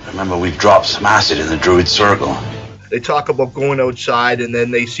 Remember we dropped some acid in the Druid Circle. They talk about going outside, and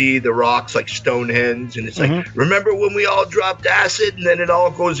then they see the rocks like Stonehenge, and it's like, remember when we all dropped acid? And then it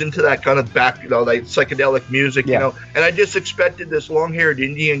all goes into that kind of back, like psychedelic music, And I just expected this long-haired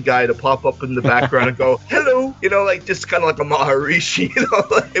Indian guy to pop up in the background and go, "Hello," like just kind of like a Maharishi,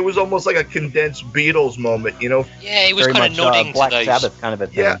 It was almost like a condensed Beatles moment, Yeah, it was kind of nodding Black to those. Sabbath kind of a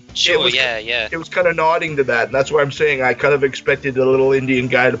thing. Yeah, sure, It was kind of nodding to that, and that's why I'm saying I kind of expected a little Indian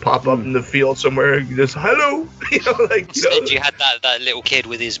guy to pop up in the field somewhere and just, "Hello," Instead, you had that little kid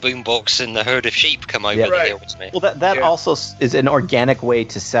with his boombox and the herd of sheep come over the hill with me. Well, that also is an organic way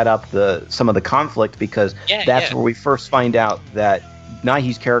to set up some of the conflict, because that's where we first find out that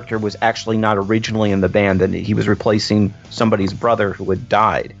Nighy's character was actually not originally in the band, and he was replacing somebody's brother who had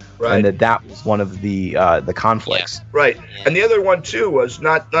died, and that was one of the conflicts. Right, and the other one too was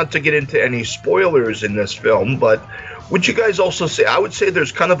not to get into any spoilers in this film, but would you guys also say, I would say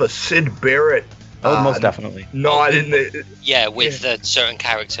there's kind of a Sid Barrett. Most definitly. Not in the. Yeah, with a certain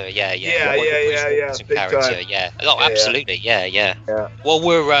character. Yeah. Big character. time. Yeah. Oh, absolutely. Yeah. While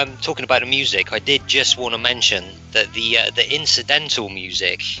we're talking about the music, I did just want to mention that the incidental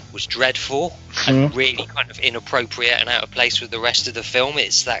music was dreadful and really kind of inappropriate and out of place with the rest of the film.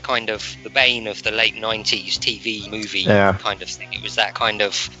 It's that kind of the bane of the late 90s TV movie kind of thing. It was that kind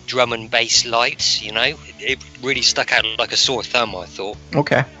of drum and bass light. It really stuck out like a sore thumb, I thought.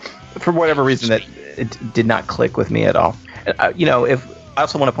 Okay. For whatever reason, that it did not click with me at all. If I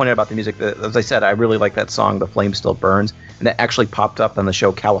also want to point out about the music that, as I said, I really like that song, "The Flame Still Burns," and that actually popped up on the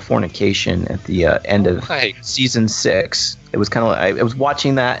show Californication at the end of season 6. It was kind of I was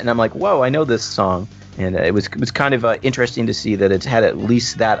watching that, and I'm like, whoa, I know this song, and it was kind of interesting to see that it's had at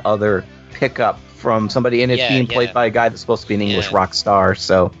least that other pickup from somebody, and it's being played by a guy that's supposed to be an English rock star.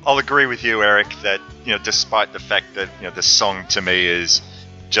 So I'll agree with you, Eric, that despite the fact that the song to me is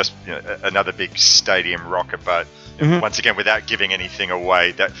just another big stadium rocker, but once again, without giving anything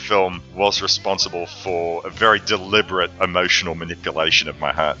away, that film was responsible for a very deliberate emotional manipulation of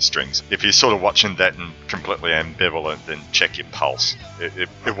my heartstrings. If you're sort of watching that and completely ambivalent, then check your pulse. It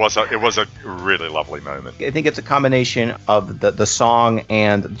was a really lovely moment. I think it's a combination of the song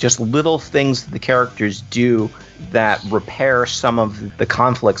and just little things the characters do that repair some of the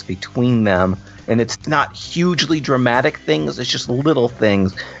conflicts between them. And it's not hugely dramatic things, it's just little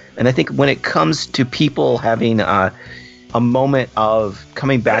things. And I think when it comes to people having a moment of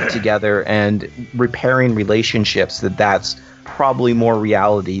coming back together and repairing relationships, that's probably more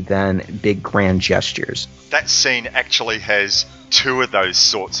reality than big grand gestures. That scene actually has two of those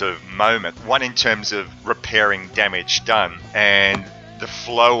sorts of moments. One in terms of repairing damage done, and the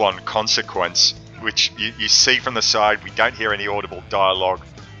flow-on consequence, which you see from the side. We don't hear any audible dialogue,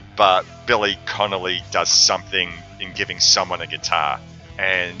 but Billy Connolly does something in giving someone a guitar.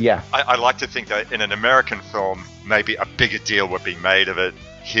 And yeah. I like to think that in an American film, maybe a bigger deal would be made of it.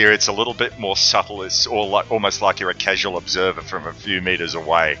 Here it's a little bit more subtle. It's almost like you're a casual observer from a few meters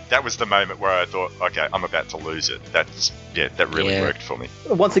away. That was the moment where I thought, okay, I'm about to lose it. That really worked for me.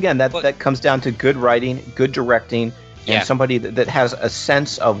 Once again, that comes down to good writing, good directing, and somebody that has a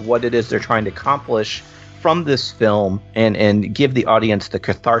sense of what it is they're trying to accomplish from this film and give the audience the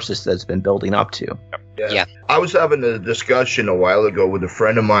catharsis that's been building up to. Yeah. I was having a discussion a while ago with a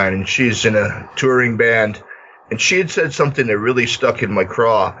friend of mine, and she's in a touring band, and she had said something that really stuck in my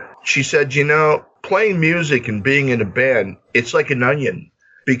craw. She said, playing music and being in a band, it's like an onion.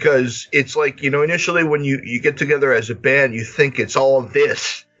 Because it's like, initially when you get together as a band, you think it's all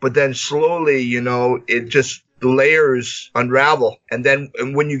this. But then slowly, it just, the layers unravel.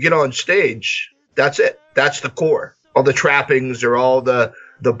 And when you get on stage, that's it. That's the core. All the trappings are all the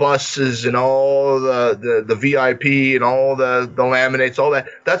buses and all the VIP and all the laminates, all that.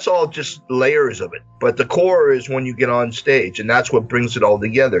 That's all just layers of it. But the core is when you get on stage, and that's what brings it all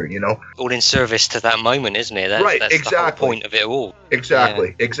together, All in service to that moment, isn't it? That's exactly. The whole point of it all.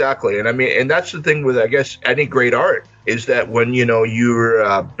 Exactly. And I mean, and that's the thing with, I guess, any great art, is that when,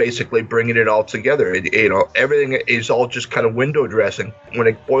 you're basically bringing it all together, everything is all just kind of window dressing. When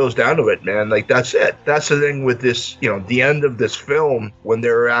it boils down to it, man, like, that's it. That's the thing with this, the end of this film, when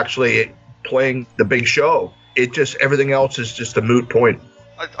they're actually playing the big show, everything else is just a moot point.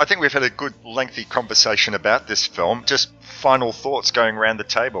 I think we've had a good lengthy conversation about this film. Just final thoughts going around the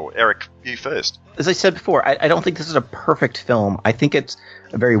table. Eric, you first. As I said before, I don't think this is a perfect film. I think it's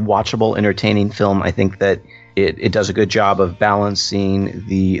a very watchable, entertaining film. I think that it does a good job of balancing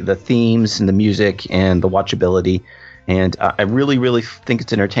the themes and the music and the watchability. And I really, really think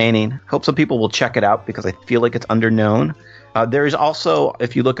it's entertaining. Hope some people will check it out because I feel like it's underknown. There is also,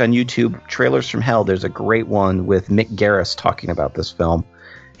 if you look on YouTube, Trailers from Hell, there's a great one with Mick Garris talking about this film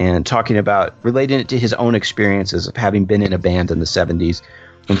and talking about relating it to his own experiences of having been in a band in the 70s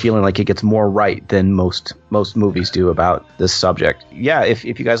and feeling like it gets more right than most movies do about this subject. Yeah, if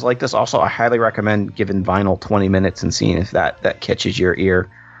you guys like this, also I highly recommend giving Vinyl 20 minutes and seeing if that catches your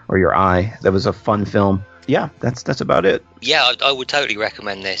ear or your eye. That was a fun film. Yeah, that's about it. Yeah, I would totally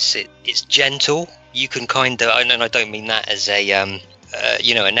recommend this. It's gentle. You can kind of, and I don't mean that as a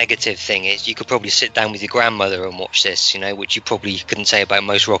a negative thing. You could probably sit down with your grandmother and watch this, which you probably couldn't say about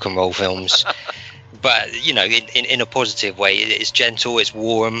most rock and roll films. But, in a positive way, it's gentle, it's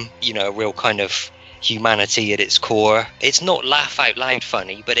warm, a real kind of humanity at its core. It's not laugh out loud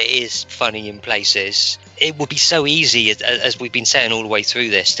funny, but it is funny in places. It would be so easy, as we've been saying all the way through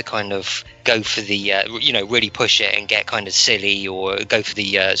this, to kind of go for the, really push it and get kind of silly, or go for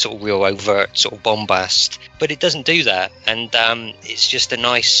the sort of real overt sort of bombast. But it doesn't do that. And it's just a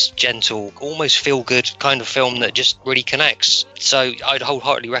nice, gentle, almost feel-good kind of film that just really connects. So I'd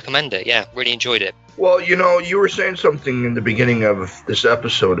wholeheartedly recommend it. Yeah, really enjoyed it. Well, you were saying something in the beginning of this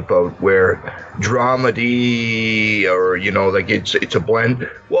episode about where dramedy, or, like it's a blend.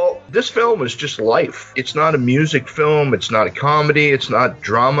 Well, this film is just life. It's not a music film. It's not a comedy. It's not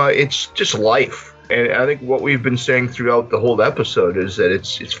drama. It's just life. And I think what we've been saying throughout the whole episode is that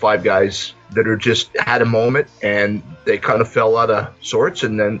it's five guys that are just had a moment and they kind of fell out of sorts,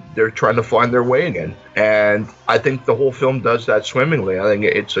 and then they're trying to find their way again. And I think the whole film does that swimmingly. I think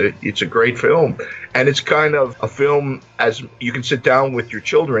it's a great film, and it's kind of a film as you can sit down with your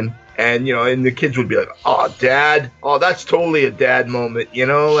children. And, and the kids would be like, oh, Dad, oh, that's totally a dad moment,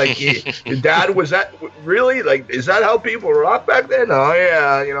 like, Dad, was that really, like, is that how people rock back then? Oh,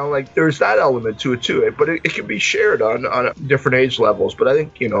 yeah, like, there's that element to it, but it can be shared on different age levels. But I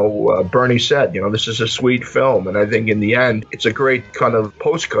think, Bernie said, this is a sweet film, and I think in the end, it's a great kind of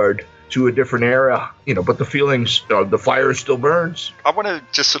postcard to a different era, but the feelings, the fire still burns. I want to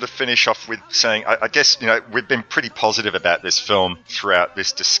just sort of finish off with saying, I guess, we've been pretty positive about this film throughout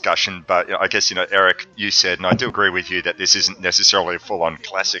this discussion, but I guess, Eric, you said, and I do agree with you, that this isn't necessarily a full-on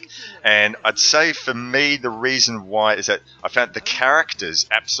classic. And I'd say for me, the reason why is that I found the characters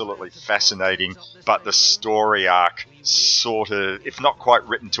absolutely fascinating, but the story arc sort of, if not quite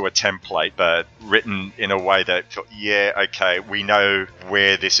written to a template, but written in a way that, yeah, okay, we know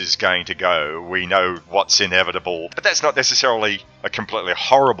where this is going to go. We know what's inevitable. But that's not necessarily a completely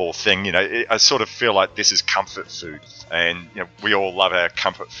horrible thing. I sort of feel like this is comfort food. And, we all love our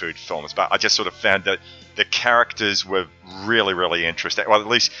comfort food films. But I just sort of found that the characters were really, really interesting. Well, at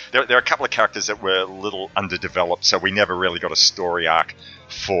least there are a couple of characters that were a little underdeveloped, so we never really got a story arc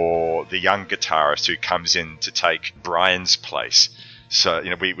for the young guitarist who comes in to take Brian's place. So,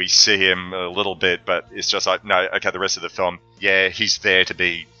 we see him a little bit, but it's just like, no, okay, the rest of the film, yeah, he's there to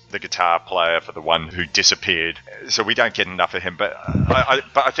be the guitar player for the one who disappeared. So we don't get enough of him. But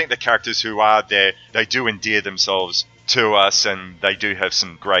I think the characters who are there, they do endear themselves to us, and they do have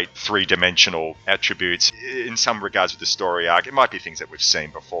some great three-dimensional attributes in some regards with the story arc. It might be things that we've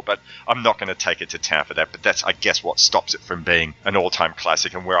seen before, but I'm not going to take it to town for that. But that's, I guess, what stops it from being an all-time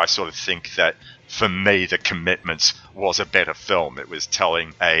classic, and where I sort of think that, for me, The Commitments was a better film. It was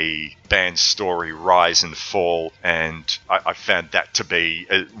telling a band's story, rise and fall, and I found that to be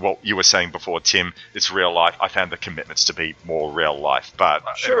what you were saying before, Tim. It's real life. I found The Commitments to be more real life. But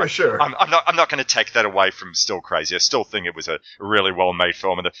Sure. I'm not going to take that away from Still Crazy. I still think it was a really well-made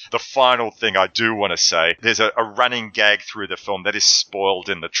film. And the final thing I do want to say, there's a running gag through the film that is spoiled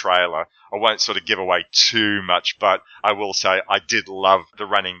in the trailer. I won't sort of give away too much, but I will say I did love the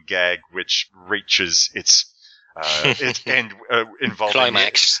running gag, which reaches its end involving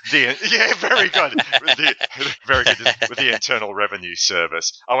climax. Very good. Very good with the Internal Revenue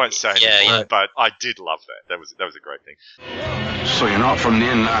Service. I won't say anymore, but I did love that. That was a great thing. So you're not from the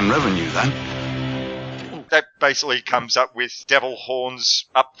Inland Revenue, then? That basically comes up with Devil Horns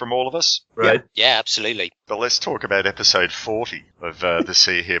Up From All of Us. Right. Yeah, absolutely. But let's talk about episode 40 of the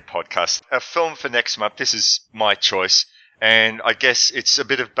See Here podcast. A film for next month. This is my choice. And I guess it's a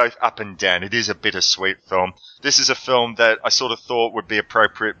bit of both up and down. It is a bittersweet film. This is a film that I sort of thought would be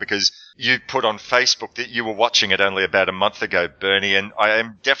appropriate because you put on Facebook that you were watching it only about a month ago, Bernie, and I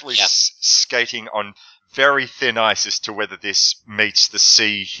am definitely skating on very thin ice as to whether this meets the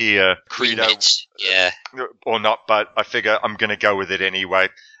See Here credo or not, but I figure I'm going to go with it anyway.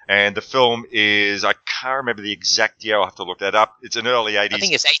 And the film is, I can't remember the exact year, I'll have to look that up. It's an early 80s. I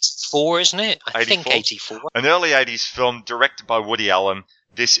think it's 84, isn't it? I think 84. An early 80s film directed by Woody Allen.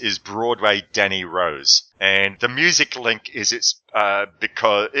 This is Broadway Danny Rose. And the music link is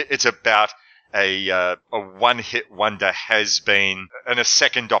because it's about a one-hit wonder has been, and a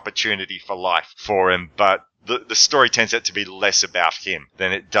second opportunity for life for him. But the story tends out to be less about him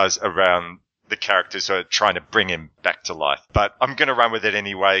than it does around the characters who are trying to bring him back to life. But I'm going to run with it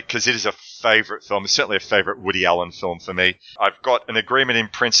anyway because it is a favourite film. It's certainly a favourite Woody Allen film for me. I've got an agreement in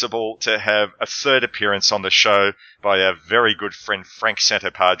principle to have a third appearance on the show by a very good friend, Frank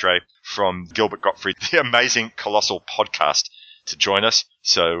Santopadre from Gilbert Gottfried, the amazing Colossal podcast, to join us.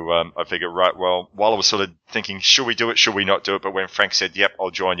 So I figured, right, well, while I was sort of thinking, should we do it, should we not do it? But when Frank said, yep,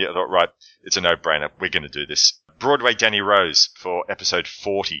 I'll join you, I thought, right, it's a no-brainer. We're going to do this. Broadway Danny Rose for episode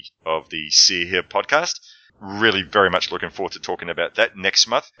 40 of the See Here podcast. Really very much looking forward to talking about that next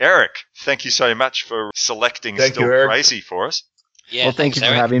month. Eric, thank you so much for selecting Still Crazy for us. Yeah, well, thank you for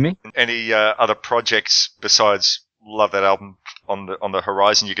having me. Any other projects besides Love That Album on the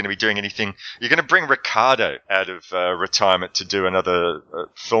horizon? You're going to be doing anything? You're going to bring Ricardo out of retirement to do another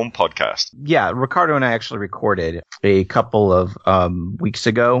film podcast. Yeah, Ricardo and I actually recorded a couple of weeks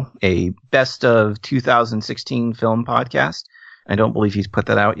ago a best of 2016 film podcast. I don't believe he's put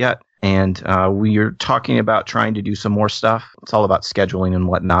that out yet. And we are talking about trying to do some more stuff. It's all about scheduling and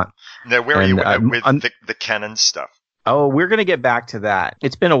whatnot. Now, where are you with the Canon stuff? Oh, we're going to get back to that.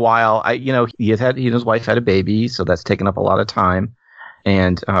 It's been a while. He and his wife had a baby, so that's taken up a lot of time.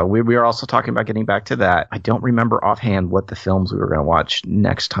 And we are also talking about getting back to that. I don't remember offhand what the films we were going to watch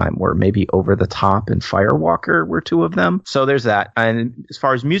next time were. Maybe Over the Top and Firewalker were two of them. So there's that. And as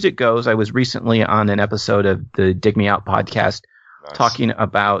far as music goes, I was recently on an episode of the Dig Me Out podcast talking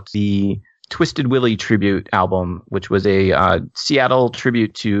about the Twisted Willie tribute album, which was a Seattle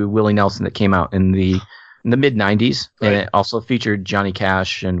tribute to Willie Nelson that came out in the mid-'90s, and it also featured Johnny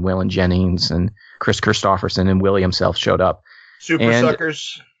Cash and Waylon Jennings and Chris Christopherson, and Willie himself showed up. Super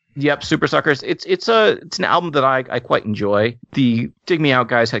Suckers. Yep, Super Suckers. It's an album that I quite enjoy. The Dig Me Out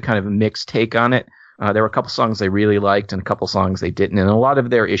guys had kind of a mixed take on it. There were a couple songs they really liked and a couple songs they didn't, and a lot of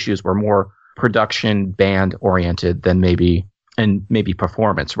their issues were more production band oriented than maybe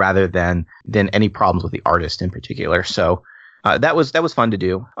performance rather than any problems with the artist in particular. So that was fun to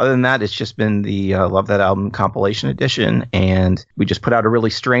do. Other than that, it's just been the Love That Album compilation edition, and we just put out a really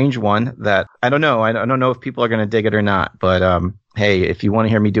strange one that I don't know. I don't know if people are going to dig it or not, but hey, if you want to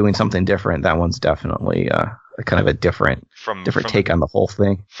hear me doing something different, that one's definitely kind of a different take on the whole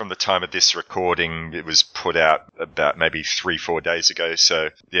thing. From the time of this recording, it was put out about maybe 3-4 days ago. So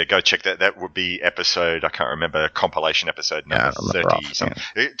yeah, go check that. That would be episode, I can't remember, compilation episode number 30 something.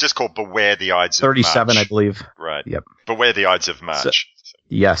 Just called Beware the Ides of March. 37, I believe. Right. Yep. Beware the Ides of March.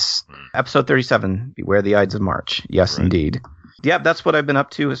 Yes. Episode 37, Beware the Ides of March. Yes, indeed. Yeah, that's what I've been up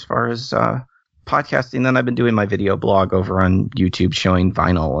to as far as podcasting. Then I've been doing my video blog over on YouTube showing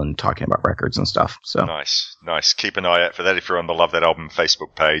vinyl and talking about records and stuff. So Nice. Keep an eye out for that. If you're on the Love That Album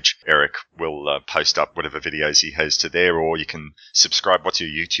Facebook page, Eric will post up whatever videos he has to there, or you can subscribe. What's your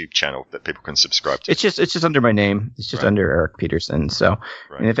YouTube channel that people can subscribe to? It's just under my name. It's just under Eric Peterson. So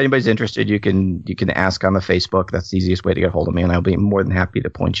and if anybody's interested, you can ask on the Facebook. That's the easiest way to get a hold of me, and I'll be more than happy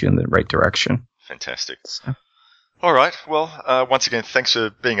to point you in the right direction. Fantastic. All right. Well, once again, thanks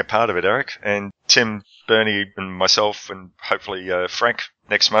for being a part of it, Eric. And Tim, Bernie, and myself, and hopefully Frank,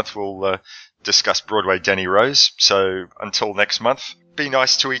 next month we'll discuss Broadway Danny Rose. So until next month, be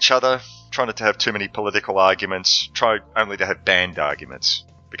nice to each other. Try not to have too many political arguments. Try only to have band arguments,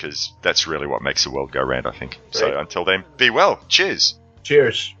 because that's really what makes the world go round, I think. Right. So until then, be well. Cheers.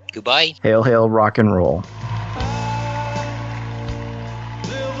 Cheers. Goodbye. Hail, hail, rock and roll.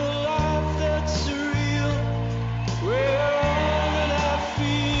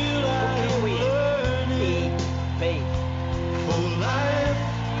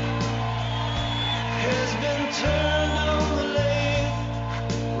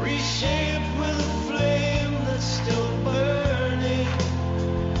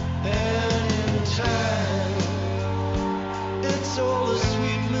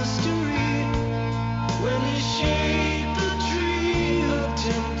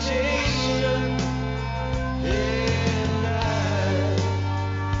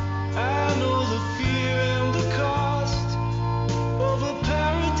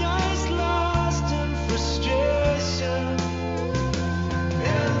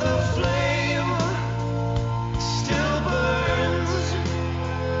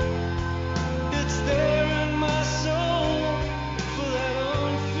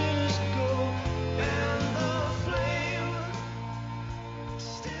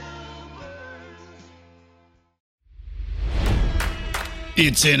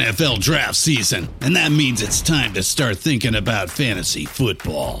 It's NFL draft season, and that means it's time to start thinking about fantasy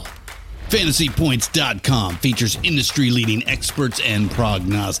football. FantasyPoints.com features industry-leading experts and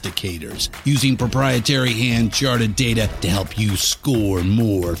prognosticators using proprietary hand-charted data to help you score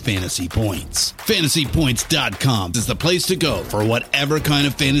more fantasy points. FantasyPoints.com is the place to go for whatever kind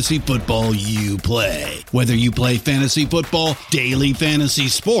of fantasy football you play. Whether you play fantasy football, daily fantasy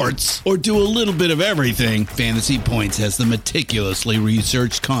sports, or do a little bit of everything, Fantasy Points has the meticulously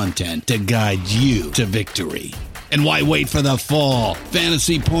researched content to guide you to victory. And why wait for the fall?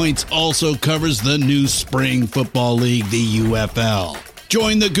 Fantasy Points also covers the new spring football league, the UFL.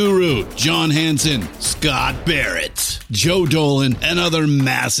 Join the guru, John Hansen, Scott Barrett, Joe Dolan, and other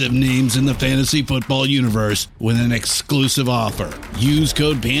massive names in the fantasy football universe with an exclusive offer. Use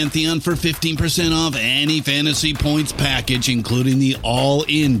code Pantheon for 15% off any Fantasy Points package, including the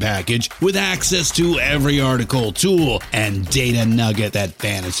all-in package, with access to every article, tool, and data nugget that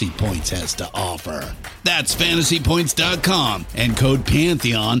Fantasy Points has to offer. That's FantasyPoints.com and code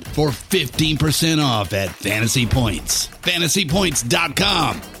Pantheon for 15% off at Fantasy Points.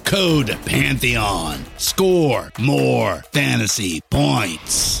 FantasyPoints.com, code Pantheon. Score more fantasy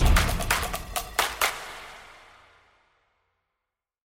points.